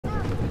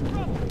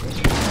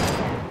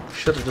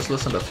Should have just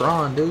listened to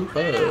Thrawn, dude.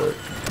 Fuck.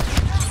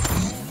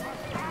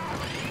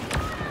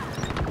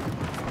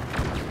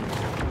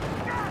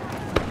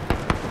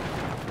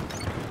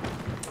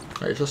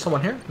 Alright, is there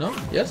someone here? No?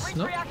 Yes?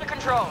 No? I'm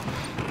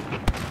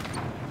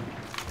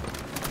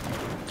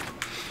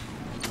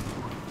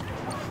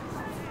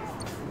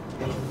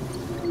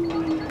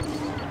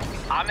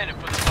in it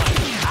for the money.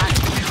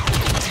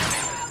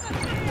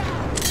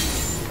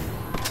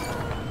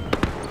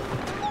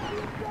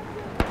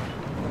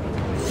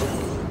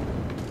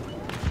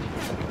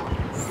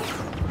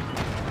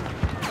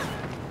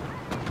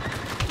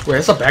 Wait,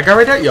 that's a bad guy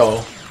right there?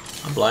 Yo,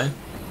 I'm blind.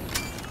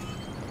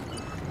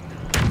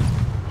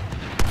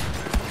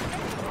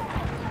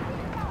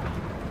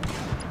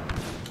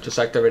 Just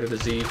activated the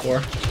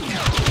Z4.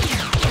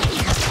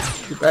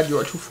 Too bad you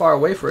are too far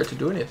away for it to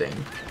do anything.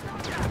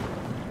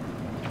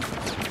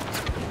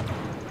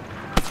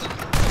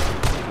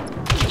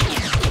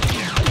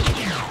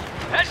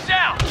 Heads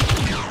down.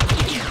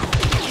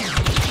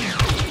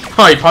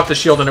 Oh, he popped the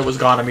shield and it was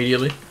gone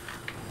immediately.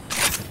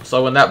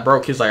 So when that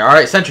broke, he's like,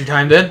 alright, sentry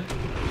time then.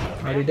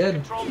 Already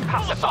did.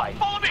 Pacified.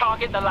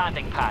 Target the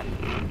landing pad.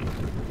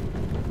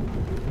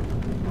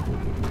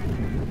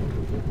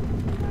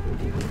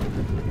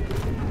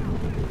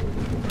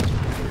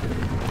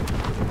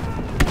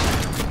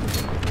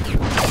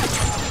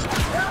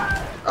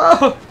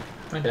 Oh!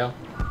 Went down.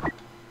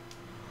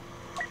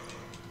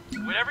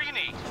 Whatever you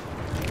need.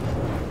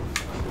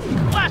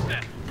 Blast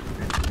it!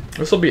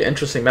 This will be an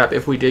interesting map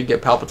if we did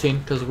get Palpatine,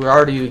 because we're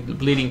already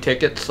bleeding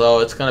tickets, so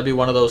it's going to be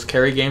one of those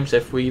carry games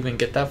if we even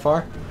get that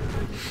far.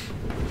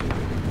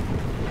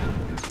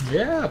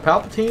 Yeah,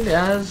 Palpatine,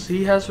 as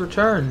he has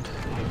returned.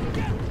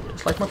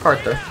 Just like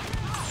MacArthur.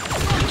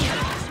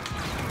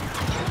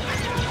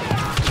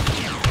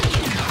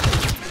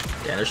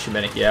 Yeah, there's too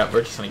many. Yeah,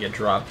 we're just going to get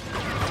dropped.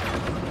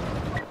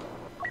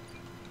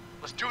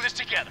 Let's do this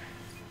together.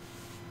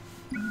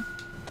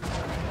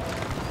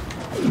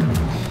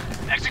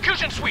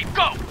 Execution sweep,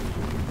 go!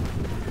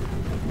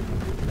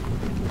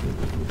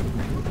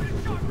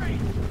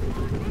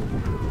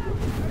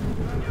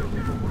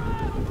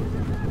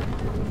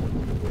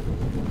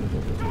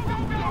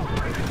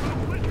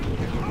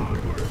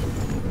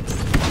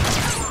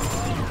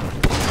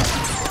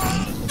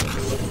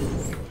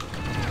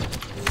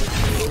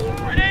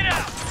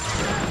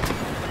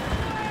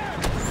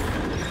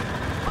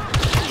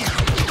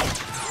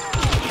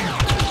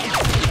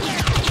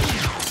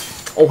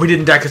 Oh, he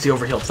didn't die because he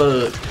overhealed.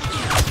 Fuck.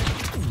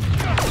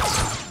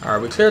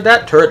 Alright, we cleared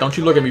that turret. Don't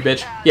you look at me,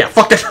 bitch. Yeah,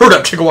 fuck that turret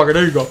up, Chicka Walker.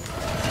 There you go.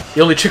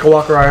 The only Chicka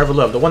Walker I ever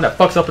loved. The one that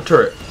fucks up a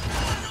turret.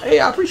 Hey,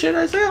 I appreciate it,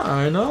 Isaiah.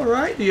 I know,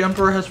 right? The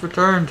Emperor has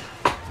returned.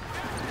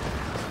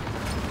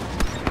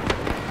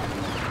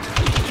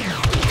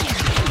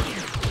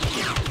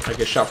 I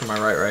get shot from my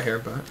right here,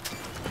 but...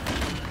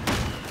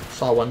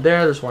 Saw one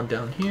there. There's one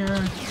down here.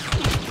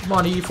 Come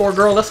on, E4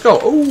 girl. Let's go.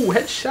 Oh,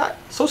 headshot.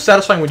 So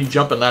satisfying when you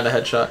jump and land a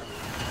headshot.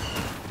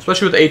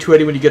 Especially with the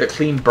A280 when you get a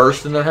clean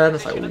burst in their head.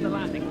 It's like, ooh.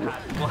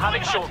 We'll have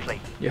it shortly.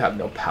 You have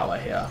no power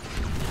here.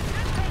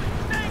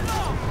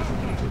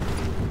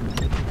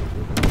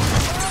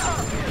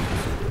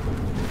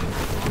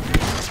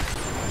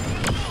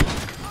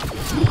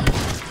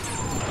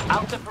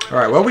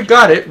 Alright, well we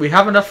got it. We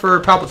have enough for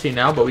Palpatine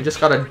now, but we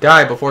just gotta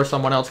die before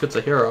someone else gets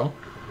a hero.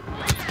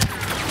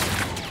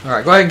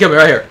 Alright, go ahead and get me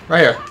right here. Right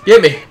here.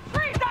 Get me.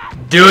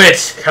 Do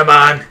it! Come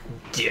on.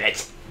 Do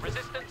it.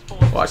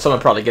 Watch,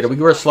 someone probably get it. We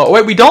were slow. Oh,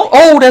 wait, we don't?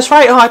 Oh, that's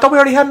right. Oh, I thought we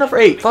already had enough for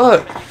 8.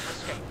 Fuck.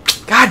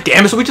 God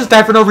damn it, so we just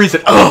died for no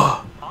reason.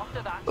 Ugh.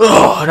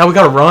 Ugh, now we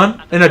gotta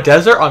run in a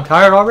desert? I'm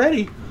tired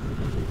already.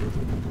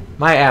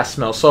 My ass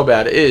smells so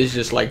bad. It is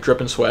just like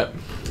dripping sweat.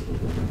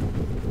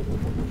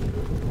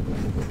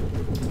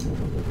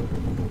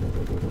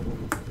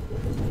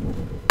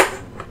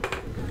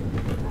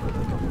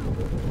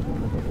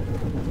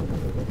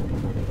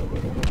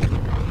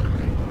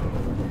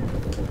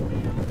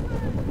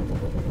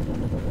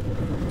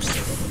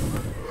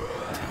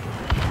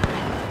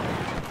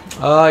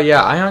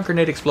 Yeah, ion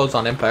grenade explodes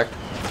on impact.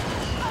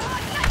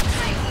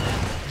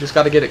 Just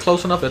gotta get it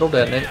close enough, it'll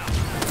detonate.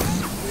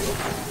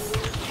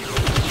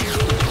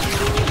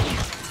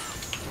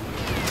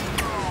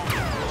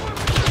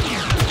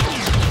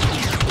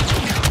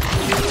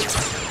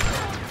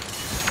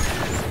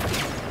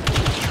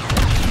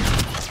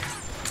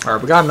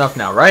 Alright, we got enough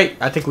now, right?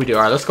 I think we do.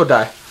 Alright, let's go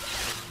die.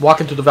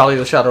 Walk into the Valley of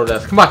the Shadow of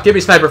Death. Come on, give me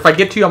a sniper. If I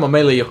get to you, I'm gonna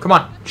melee you. Come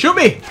on, shoot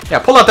me! Yeah,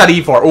 pull out that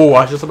E4. Oh,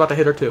 I was just about to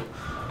hit her too.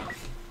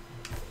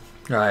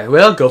 Alright,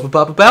 well, go for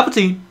Papa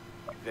Palpatine.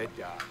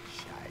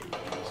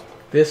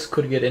 This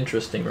could get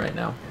interesting right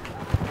now.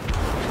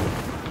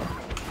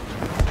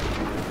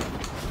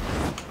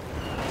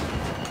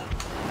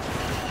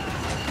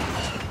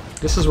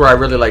 This is where I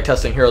really like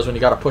testing heroes, when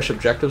you gotta push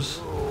objectives.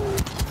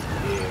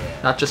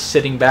 Not just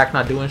sitting back,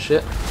 not doing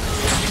shit.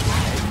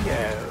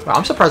 Wow,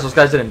 I'm surprised those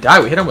guys didn't die.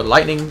 We hit them with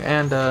lightning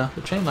and the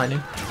chain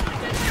lightning.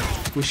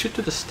 We shoot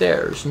to the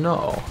stairs.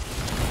 No.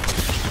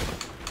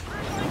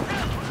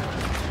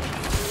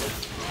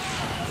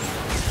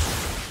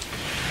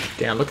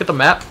 Damn, look at the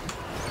map.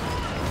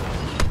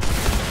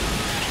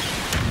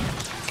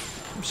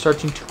 I'm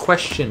starting to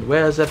question,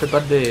 where's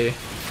everybody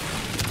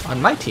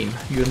on my team?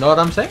 You know what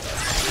I'm saying? I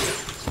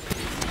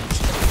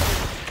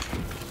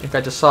think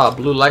I just saw a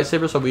blue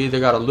lightsaber, so we either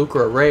got a Luke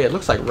or a Rey. It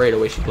looks like Rey the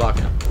way she's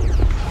blocking.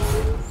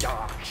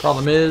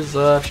 Problem is,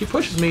 if she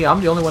pushes me,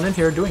 I'm the only one in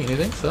here doing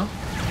anything, so.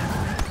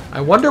 I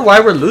wonder why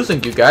we're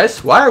losing, you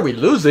guys. Why are we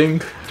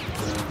losing?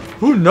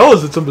 Who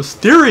knows? It's a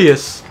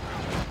mysterious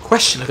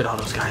question. Look at all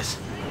those guys.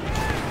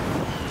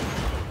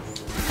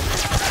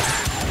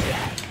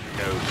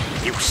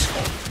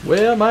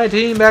 Well, my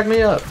team back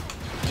me up.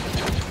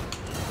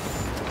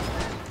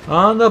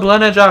 On the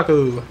Blended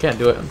Jakku. Can't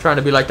do it. I'm trying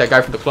to be like that guy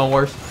from the Clone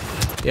Wars.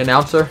 The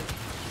announcer.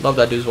 Love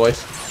that dude's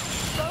voice.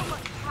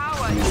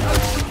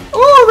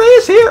 Oh,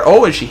 Rey's here.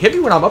 Oh, and she hit me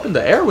when I'm up in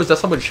the air? Or was that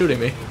someone shooting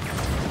me?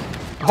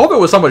 I hope it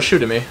was someone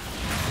shooting me.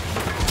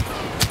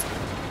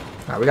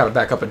 Alright, we gotta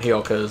back up and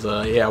heal because,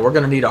 yeah, we're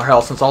gonna need our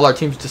health since all our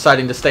team's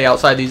deciding to stay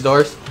outside these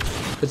doors.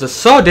 Because it's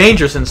so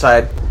dangerous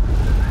inside.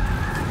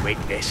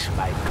 Witness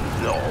my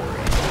glory.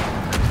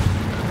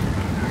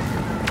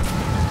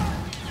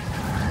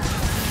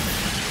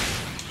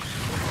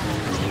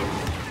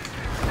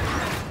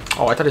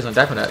 Oh, I thought he was gonna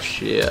die from that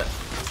shit.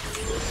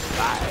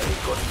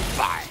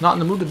 He's not in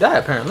the mood to die,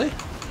 apparently. I'm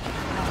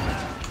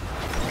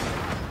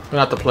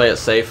gonna have to play it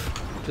safe.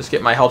 Just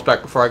get my health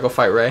back before I go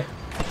fight Rey.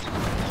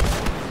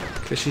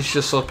 Because she's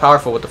just so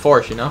powerful with the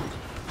Force, you know?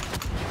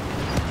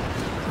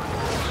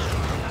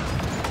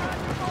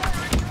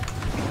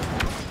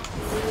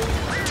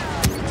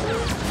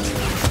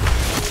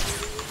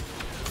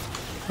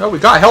 No, we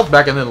got health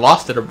back and then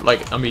lost it,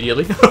 like,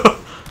 immediately.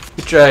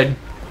 We tried.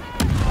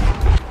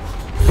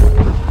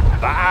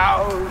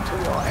 Bow to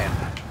your end.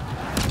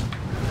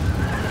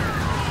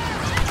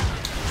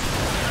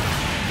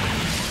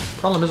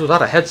 Problem is,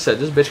 without a headset,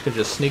 this bitch could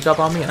just sneak up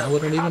on me and I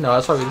wouldn't even know.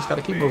 That's why we just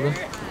gotta keep moving.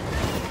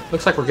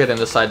 Looks like we're getting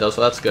this side though, so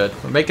that's good.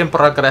 We're making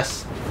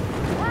progress.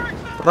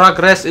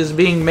 Progress is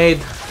being made.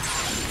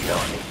 Your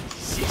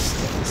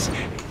existence.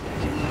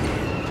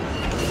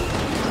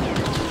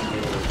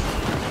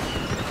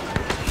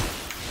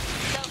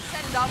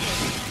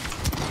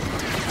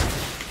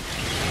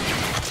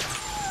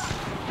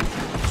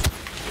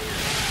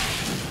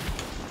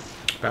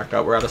 Back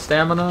up. We're out of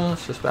stamina.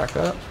 Let's just back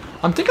up.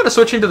 I'm thinking of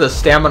switching to the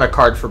stamina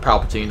card for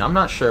Palpatine. I'm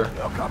not sure.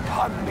 Look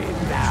upon me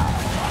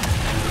now.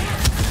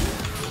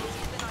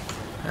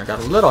 I got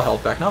a little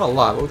health back. Not a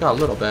lot, but we got a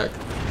little back.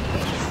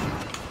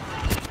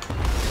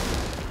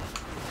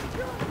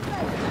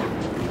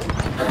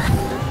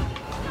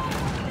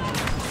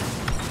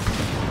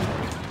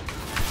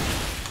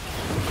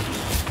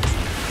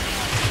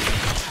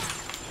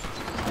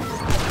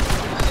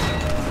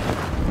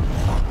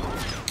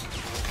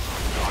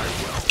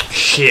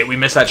 Shit, we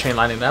missed that chain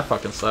lightning. That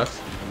fucking sucks.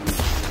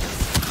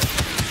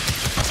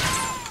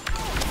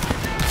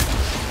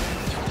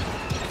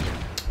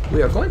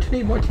 We are going to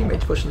need more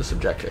teammates pushing this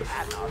objective.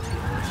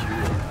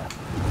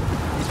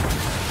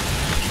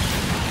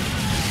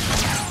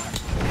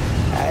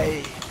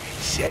 I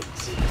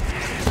sense a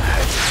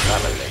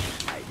traveling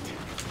light.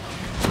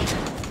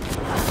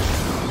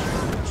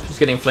 She's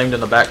getting flamed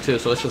in the back too,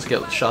 so let's just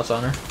get shots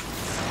on her.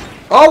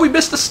 Oh, we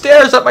missed the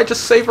stairs! That might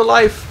just save her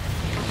life.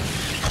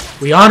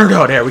 We honored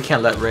out there. We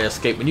can't let Rey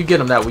escape. When you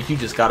get him that weak, you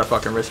just gotta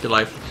fucking risk your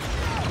life.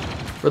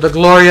 For the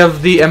glory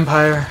of the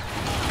Empire.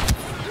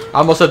 I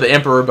almost said the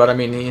Emperor, but I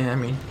mean,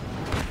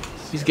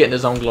 he's getting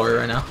his own glory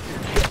right now.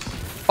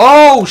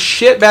 Oh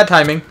shit! Bad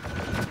timing.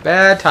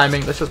 Bad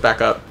timing. Let's just back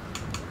up.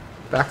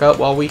 Back up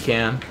while we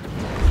can.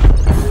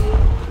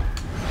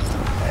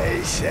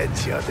 I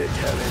sense your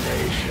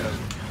determination.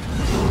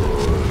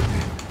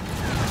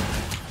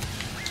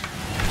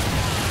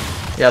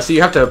 Yeah, so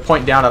you have to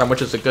point down at him,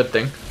 which is a good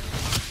thing.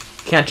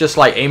 Can't just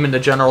like aim in the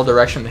general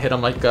direction and hit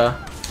him like a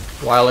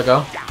while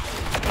ago.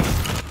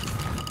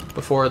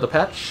 Before the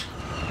patch.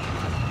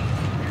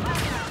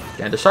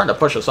 Yeah, they're starting to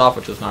push us off,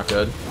 which is not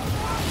good.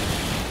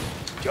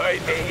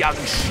 Join me, young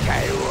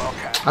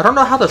Skywalker. I don't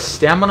know how the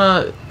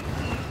stamina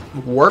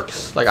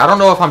works. Like, I don't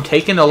know if I'm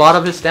taking a lot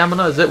of his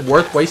stamina. Is it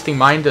worth wasting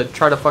mine to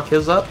try to fuck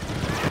his up?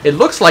 It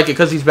looks like it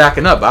because he's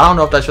backing up, but I don't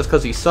know if that's just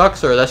because he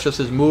sucks or that's just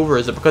his move, or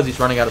is it because he's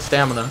running out of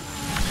stamina?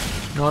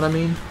 You know what I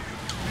mean?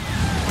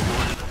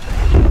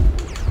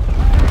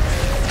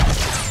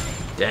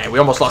 Dang, we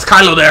almost lost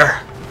Kylo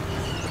there.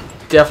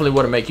 Definitely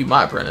wouldn't make you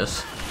my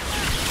apprentice.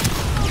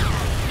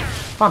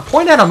 Come on,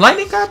 point at him,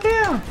 lightning,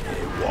 goddamn.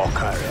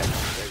 Walker.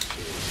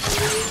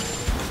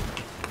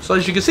 So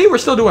as you can see, we're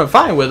still doing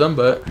fine with him,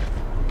 but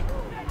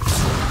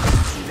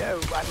No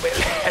one will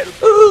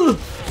help. ooh.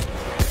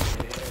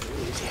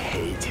 There is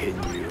hate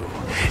in you.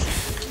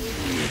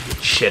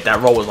 Shit, that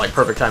roll was like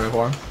perfect timing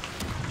for him.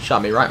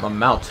 Shot me right in my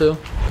mouth too.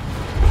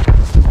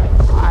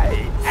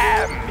 I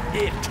am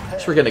it.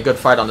 So we're getting a good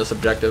fight on this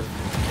objective.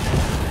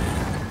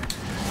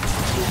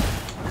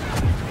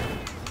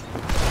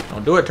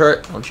 Don't do it,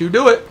 turret. Don't you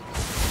do it.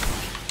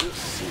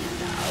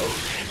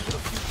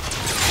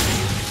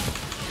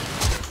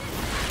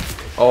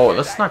 Oh,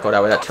 let's not go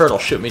that way. That turtle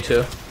shoot me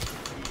too.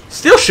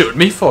 Still shooting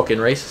me, fucking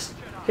racist.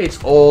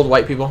 Hates old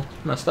white people.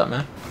 Messed up,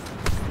 man.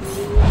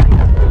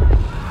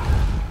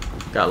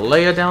 Got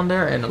Leia down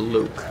there and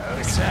Luke.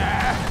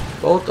 Closer.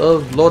 Both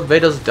of Lord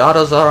Vader's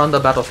daughters are on the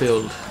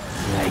battlefield.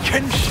 I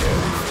can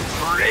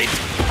show great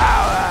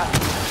power.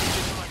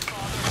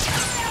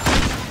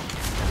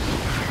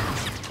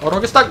 Oh, don't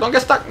get stuck, don't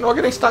get stuck, no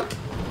getting stuck.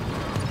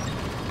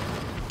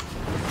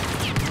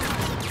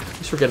 At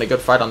least we're getting a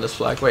good fight on this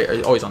flag. Wait, are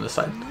you always on this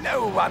side?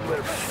 No one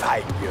will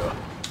fight you.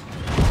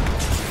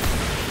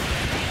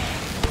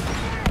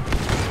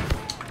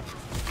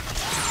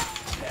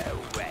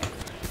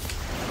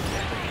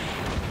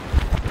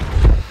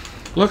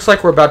 Looks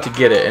like we're about to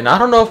get it, and I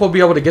don't know if we'll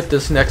be able to get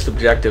this next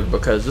objective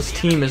because this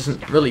team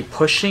isn't really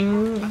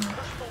pushing.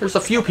 There's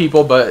a few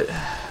people, but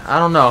I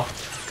don't know.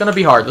 It's gonna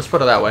be hard, let's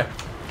put it that way.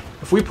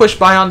 If we push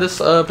by on this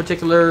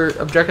particular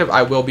objective,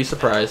 I will be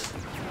surprised.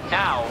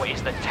 Now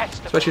is the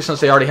test. Especially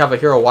since they already have a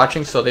hero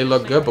watching, so they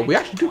look good, but we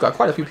actually do got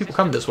quite a few people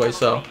coming this way,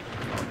 so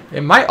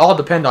it might all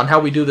depend on how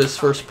we do this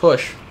first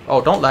push. Oh,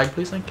 don't lag,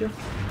 please, thank you.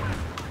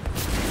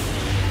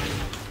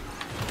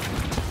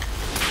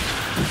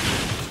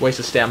 Waste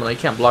of stamina. You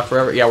can't block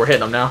forever. Yeah, we're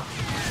hitting them now.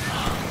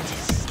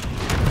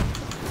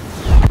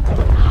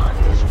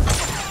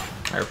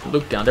 Alright,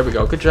 Luke down. There we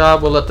go. Good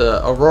job. We'll let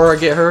the Aurora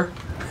get her.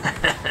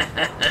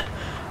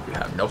 You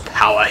have no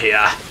power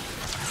here.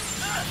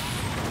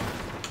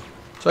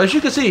 So as you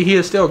can see, he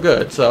is still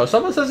good. So if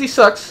someone says he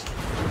sucks,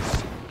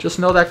 just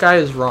know that guy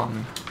is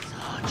wrong.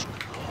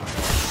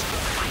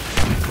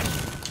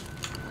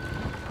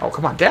 Oh,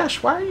 come on.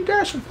 Dash. Why are you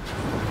dashing?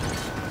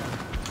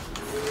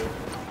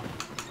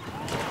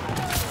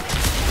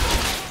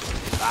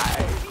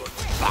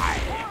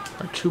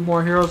 Two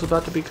more heroes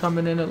about to be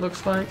coming in, it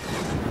looks like.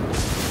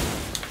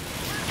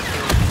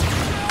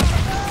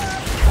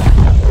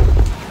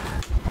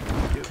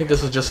 I think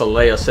this is just a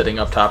Leia sitting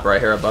up top right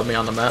here above me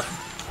on the map.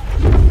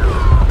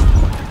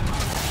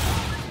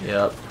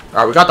 Yep.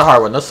 Alright, we got the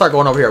hard one. Let's start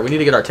going over here. We need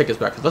to get our tickets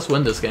back, because let's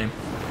win this game.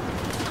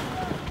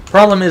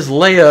 Problem is,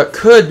 Leia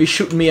could be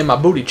shooting me in my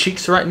booty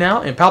cheeks right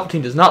now, and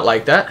Palpatine does not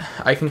like that.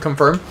 I can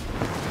confirm.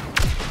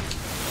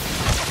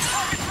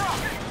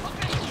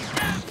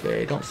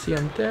 Okay, don't see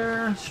him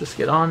there. Let's just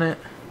get on it.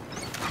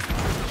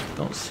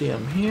 Don't see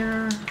him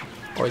here.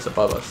 Oh, he's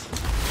above us.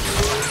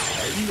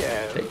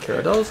 Take care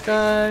of those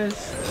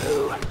guys.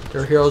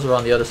 Their heroes are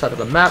on the other side of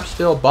the map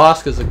still.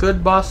 Bosk is a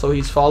good boss, so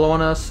he's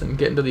following us and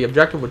getting to the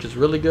objective, which is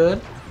really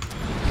good.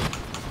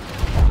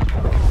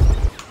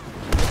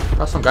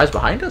 Got some guys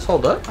behind us?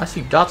 Hold up. I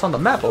see dots on the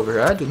map over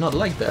here. I do not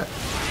like that.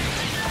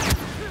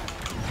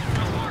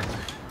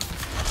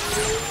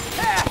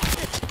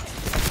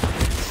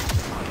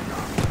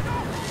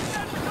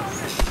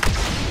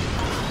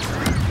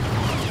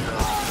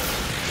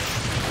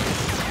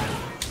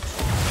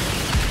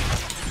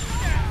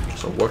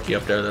 Wookiee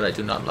up there that I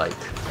do not like.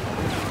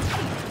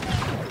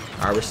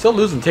 Alright, we're still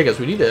losing tickets.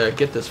 We need to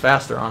get this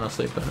faster,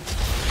 honestly, but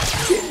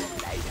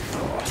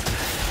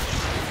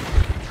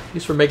at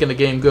least we're making the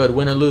game good.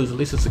 Win or lose, at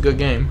least it's a good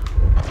game.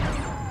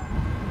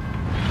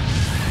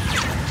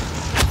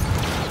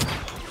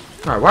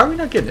 Alright, why are we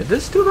not getting it?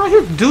 This dude right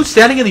here, dude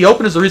standing in the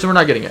open is the reason we're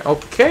not getting it.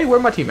 Okay,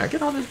 where's my team at?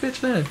 Get on this bitch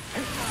then.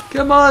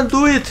 Come on,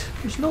 do it.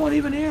 There's no one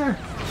even here.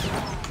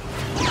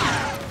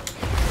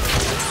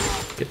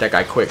 Get that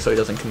guy quick so he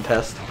doesn't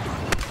contest.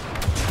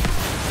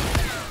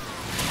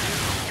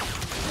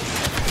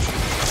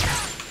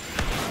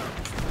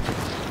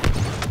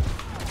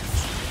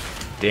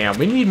 Damn,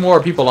 we need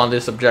more people on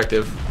this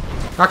objective.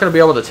 Not gonna be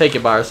able to take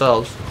it by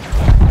ourselves.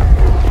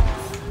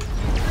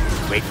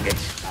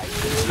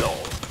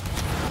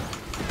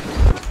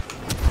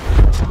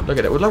 Look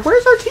at it. We're like,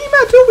 where's our team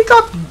at, dude? We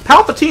got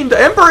Palpatine. The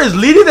Emperor is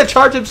leading the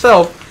charge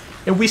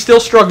himself, and we still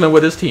struggling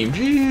with his team.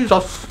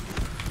 Jesus.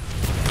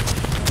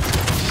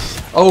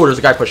 Oh, there's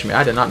a guy pushing me.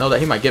 I did not know that.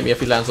 He might get me if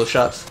he lands those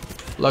shots.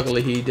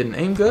 Luckily, he didn't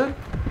aim good.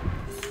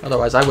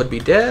 Otherwise, I would be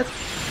dead.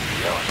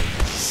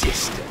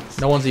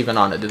 No one's even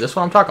on it, dude. This is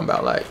what I'm talking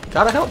about. Like,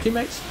 gotta help,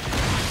 teammates.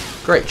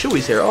 Great,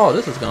 Chewie's here. Oh,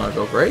 this is gonna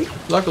go great.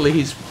 Luckily,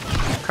 he's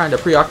kind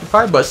of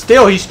preoccupied, but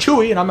still, he's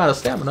Chewie, and I'm out of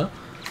stamina.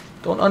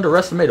 Don't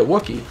underestimate a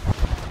Wookiee.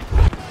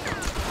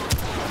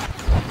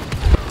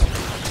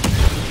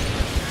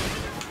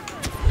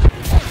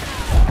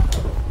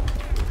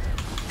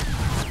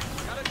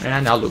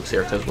 And now Luke's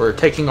here, because we're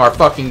taking our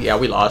fucking... Yeah,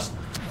 we lost.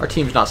 Our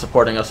team's not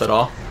supporting us at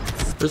all.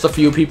 There's a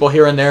few people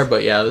here and there,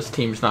 but yeah, this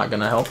team's not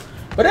gonna help.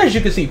 But as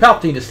you can see,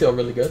 Palpatine is still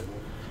really good.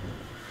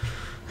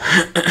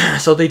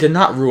 So they did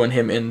not ruin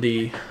him in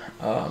the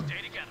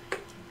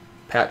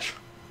patch.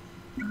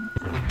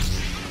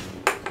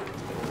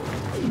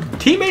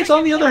 Teammates,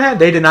 on the other hand,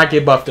 they did not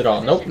get buffed at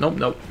all. Nope, nope,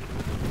 nope.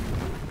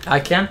 I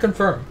can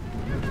confirm.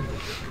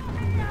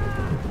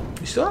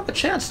 We still have a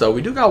chance, though.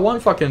 We do got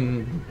one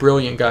fucking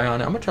brilliant guy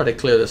on it. I'm gonna try to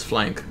clear this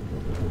flank.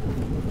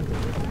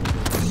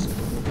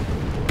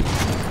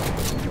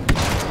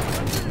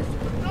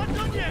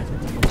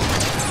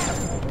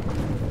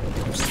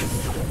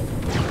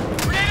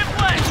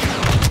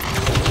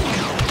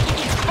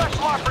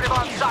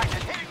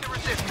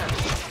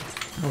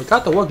 We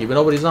got the Wookiee, but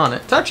nobody's on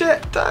it. Touch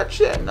it!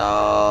 Touch it!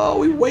 No!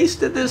 We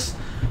wasted this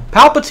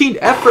Palpatine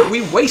effort,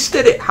 we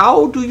wasted it.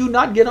 How do you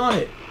not get on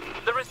it?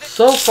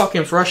 So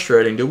fucking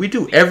frustrating, dude. We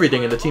do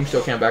everything and the team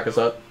still can't back us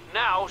up.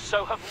 Now,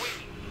 so have we.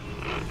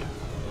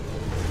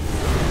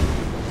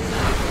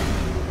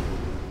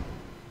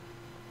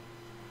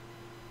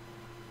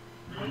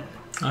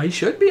 He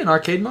should be in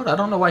arcade mode. I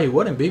don't know why he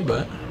wouldn't be,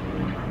 but...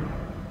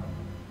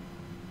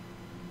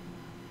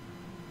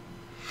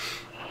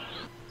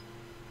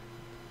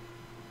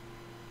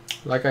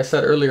 Like I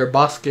said earlier,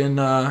 Boskin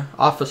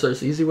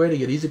officers, easy way to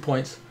get easy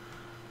points.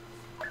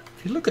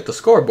 If you look at the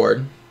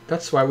scoreboard,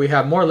 that's why we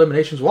have more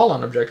eliminations while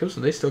on objectives,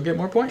 and they still get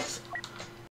more points.